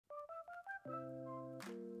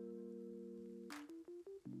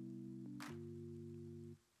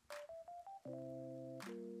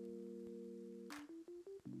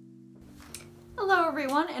Hello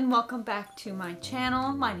everyone and welcome back to my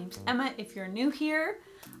channel. My name's Emma if you're new here.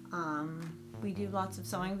 We do lots of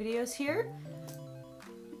sewing videos here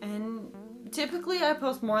and typically I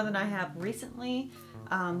post more than I have recently.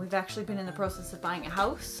 We've actually been in the process of buying a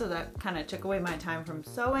house, so that kind of took away my time from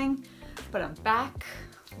sewing, but I'm back.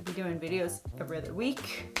 We'll be doing videos every other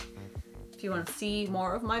week. If you want to see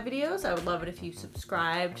more of my videos, I would love it if you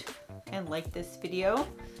subscribed and liked this video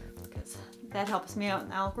because that helps me out in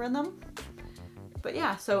the algorithm. But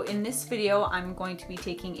yeah, so in this video, I'm going to be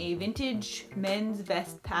taking a vintage men's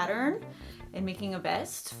vest pattern and making a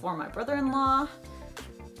vest for my brother-in-law.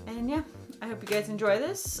 And yeah, I hope you guys enjoy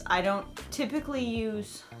this. I don't typically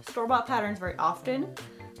use store-bought patterns very often,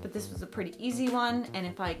 but this was a pretty easy one. And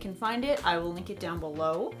if I can find it, I will link it down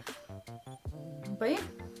below. But yeah,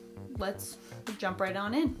 let's jump right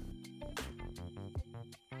on in.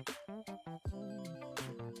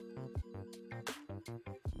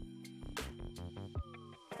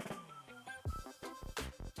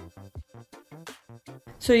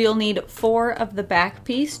 So you'll need 4 of the back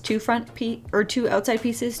piece, 2 outside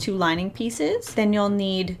pieces, 2 lining pieces. Then you'll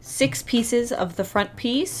need 6 pieces of the front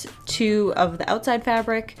piece, 2 of the outside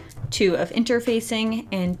fabric, 2 of interfacing,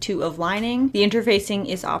 and 2 of lining. The interfacing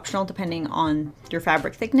is optional depending on your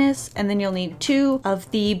fabric thickness. And then you'll need 2 of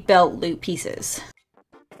the belt loop pieces.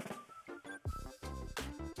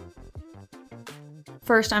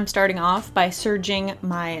 First, I'm starting off by serging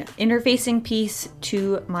my interfacing piece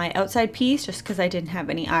to my outside piece just because I didn't have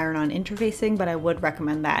any iron-on interfacing, but I would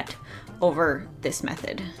recommend that over this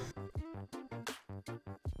method.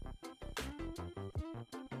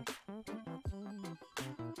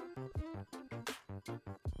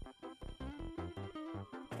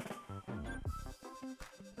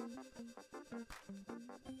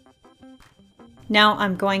 Now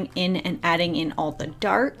I'm going in and adding in all the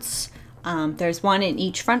darts. There's 1 in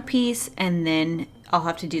each front piece, and then I'll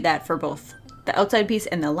have to do that for both the outside piece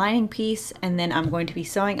and the lining piece, and then I'm going to be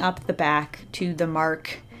sewing up the back to the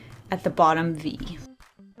mark at the bottom V.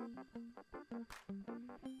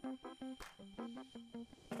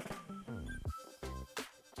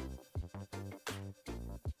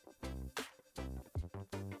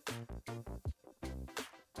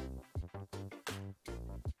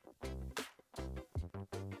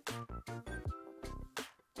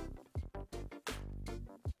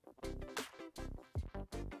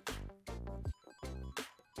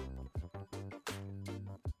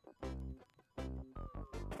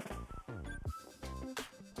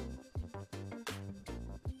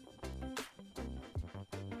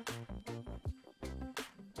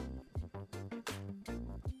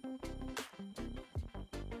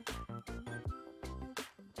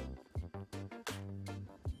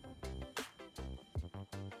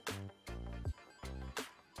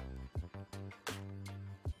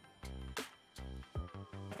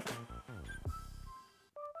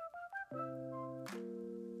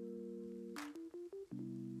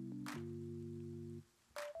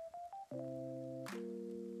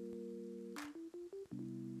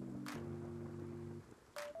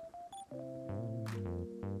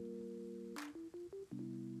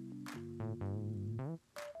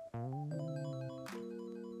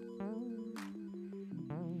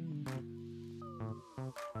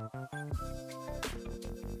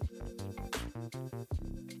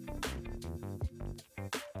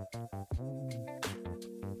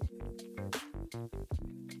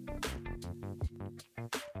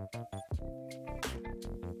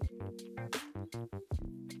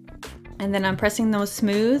 And then I'm pressing those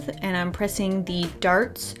smooth, and I'm pressing the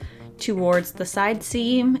darts towards the side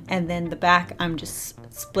seam, and then the back I'm just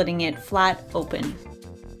splitting it flat open.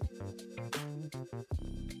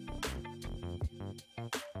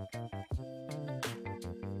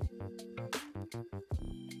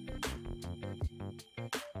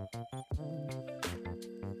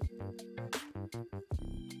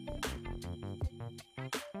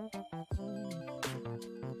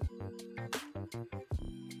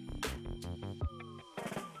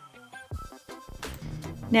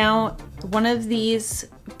 Now, one of these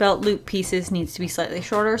belt loop pieces needs to be slightly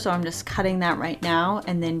shorter, so I'm just cutting that right now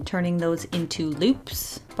and then turning those into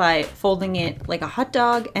loops by folding it like a hot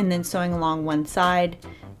dog and then sewing along one side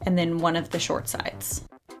and then one of the short sides.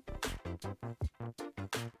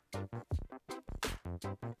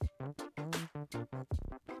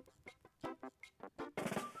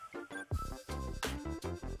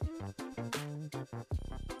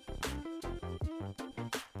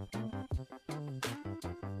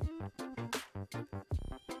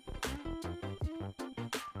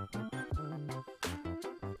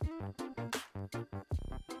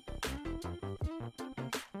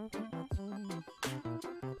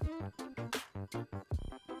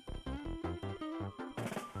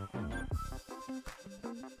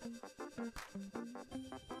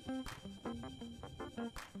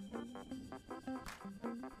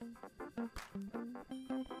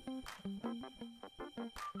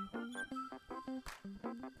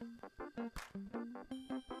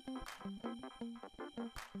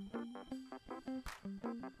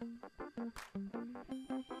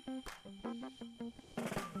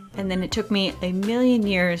 And then it took me a million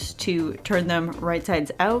years to turn them right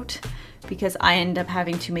sides out because I end up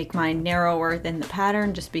having to make mine narrower than the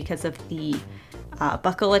pattern just because of the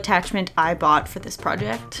buckle attachment I bought for this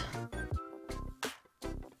project.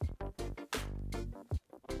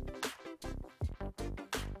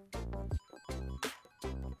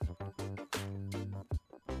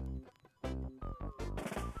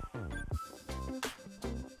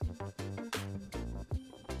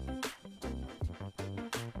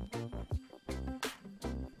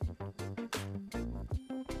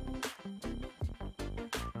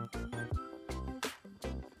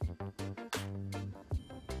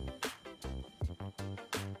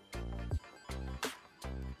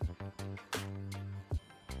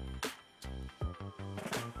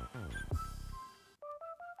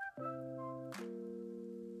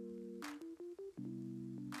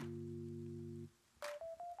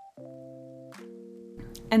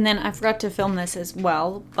 And then I forgot to film this as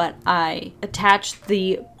well, but I attached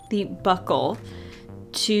the buckle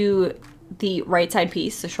to the right side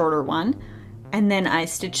piece, the shorter one, and then I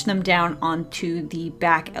stitched them down onto the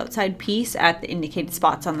back outside piece at the indicated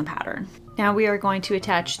spots on the pattern. Now we are going to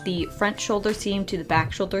attach the front shoulder seam to the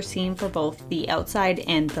back shoulder seam for both the outside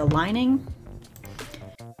and the lining.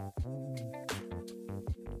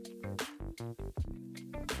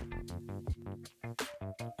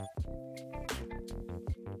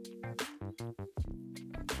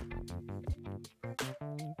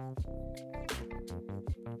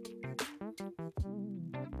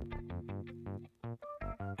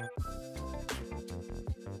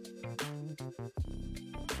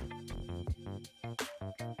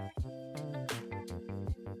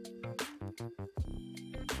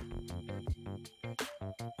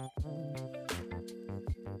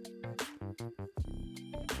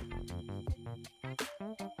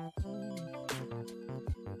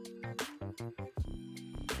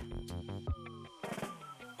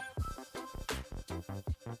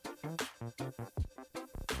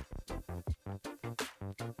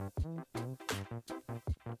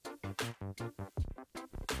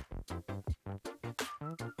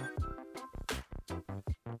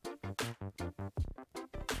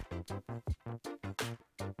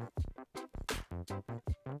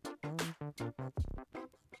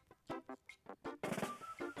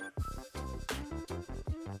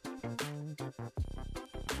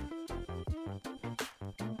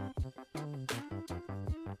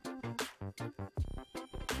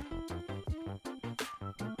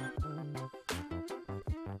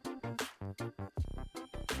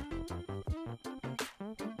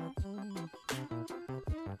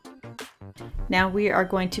 Now we are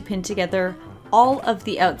going to pin together all of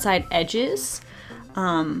the outside edges,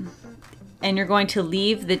 and you're going to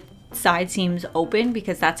leave the side seams open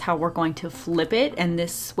because that's how we're going to flip it, and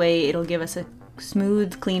this way it'll give us a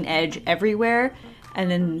smooth, clean edge everywhere. And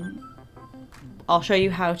then I'll show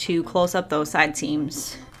you how to close up those side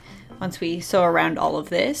seams once we sew around all of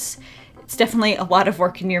this. It's definitely a lot of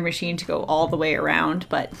work in your machine to go all the way around,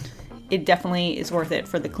 but it definitely is worth it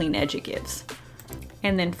for the clean edge it gives.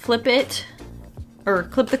 And then flip it, or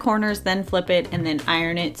clip the corners, then flip it, and then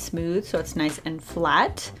iron it smooth so it's nice and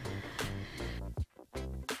flat.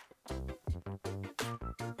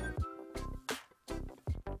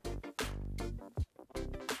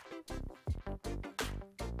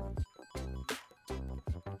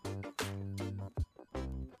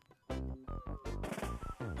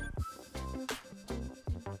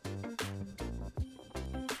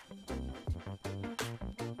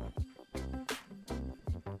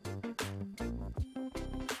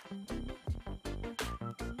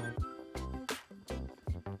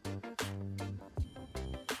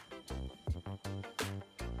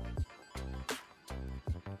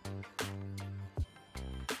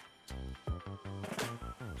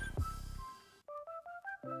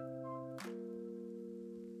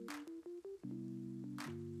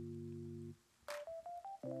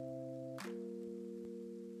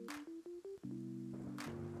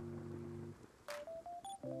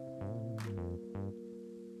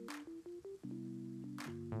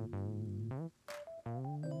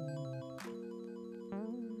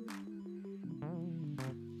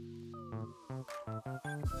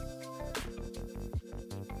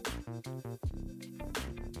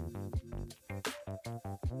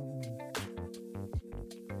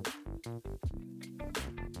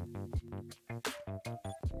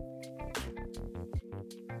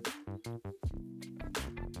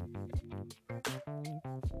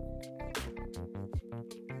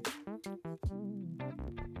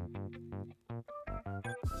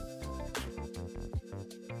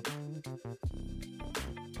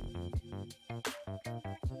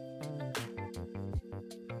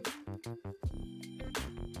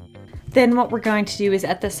 Then what we're going to do is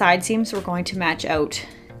at the side seams, we're going to match out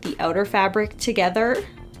the outer fabric together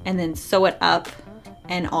and then sew it up,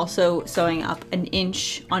 and also sewing up an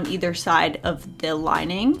inch on either side of the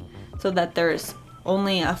lining so that there's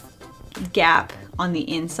only a gap on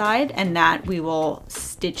the inside, and that we will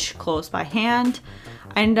stitch closed by hand.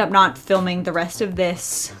 I ended up not filming the rest of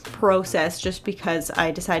this process just because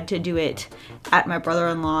I decided to do it at my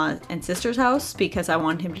brother-in-law and sister's house because I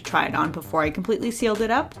wanted him to try it on before I completely sealed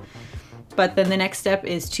it up. But then the next step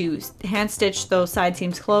is to hand stitch those side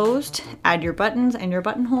seams closed, add your buttons and your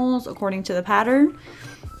buttonholes according to the pattern,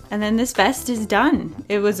 and then this vest is done.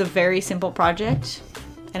 It was a very simple project,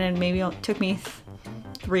 and it maybe took me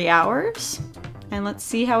 3 hours, and let's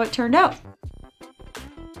see how it turned out.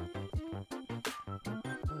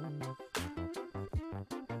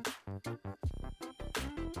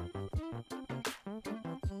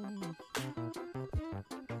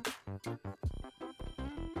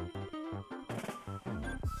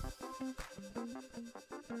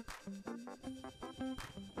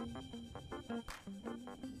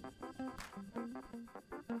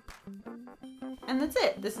 And that's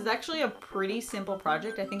it. This is actually a pretty simple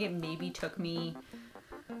project. I think it maybe took me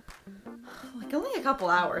like only a couple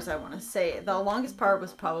hours, I want to say. The longest part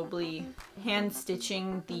was probably hand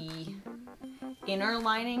stitching the inner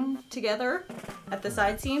lining together at the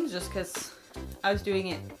side seams, just because I was doing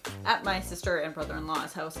it at my sister and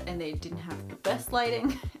brother-in-law's house and they didn't have the best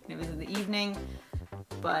lighting and it was in the evening,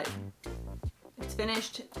 but it's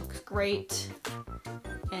finished. It looks great.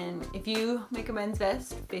 And if you make a men's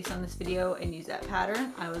vest based on this video and use that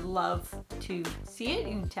pattern, I would love to see it.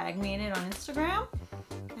 You can tag me in it on Instagram.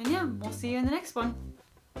 And yeah, we'll see you in the next one.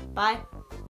 Bye.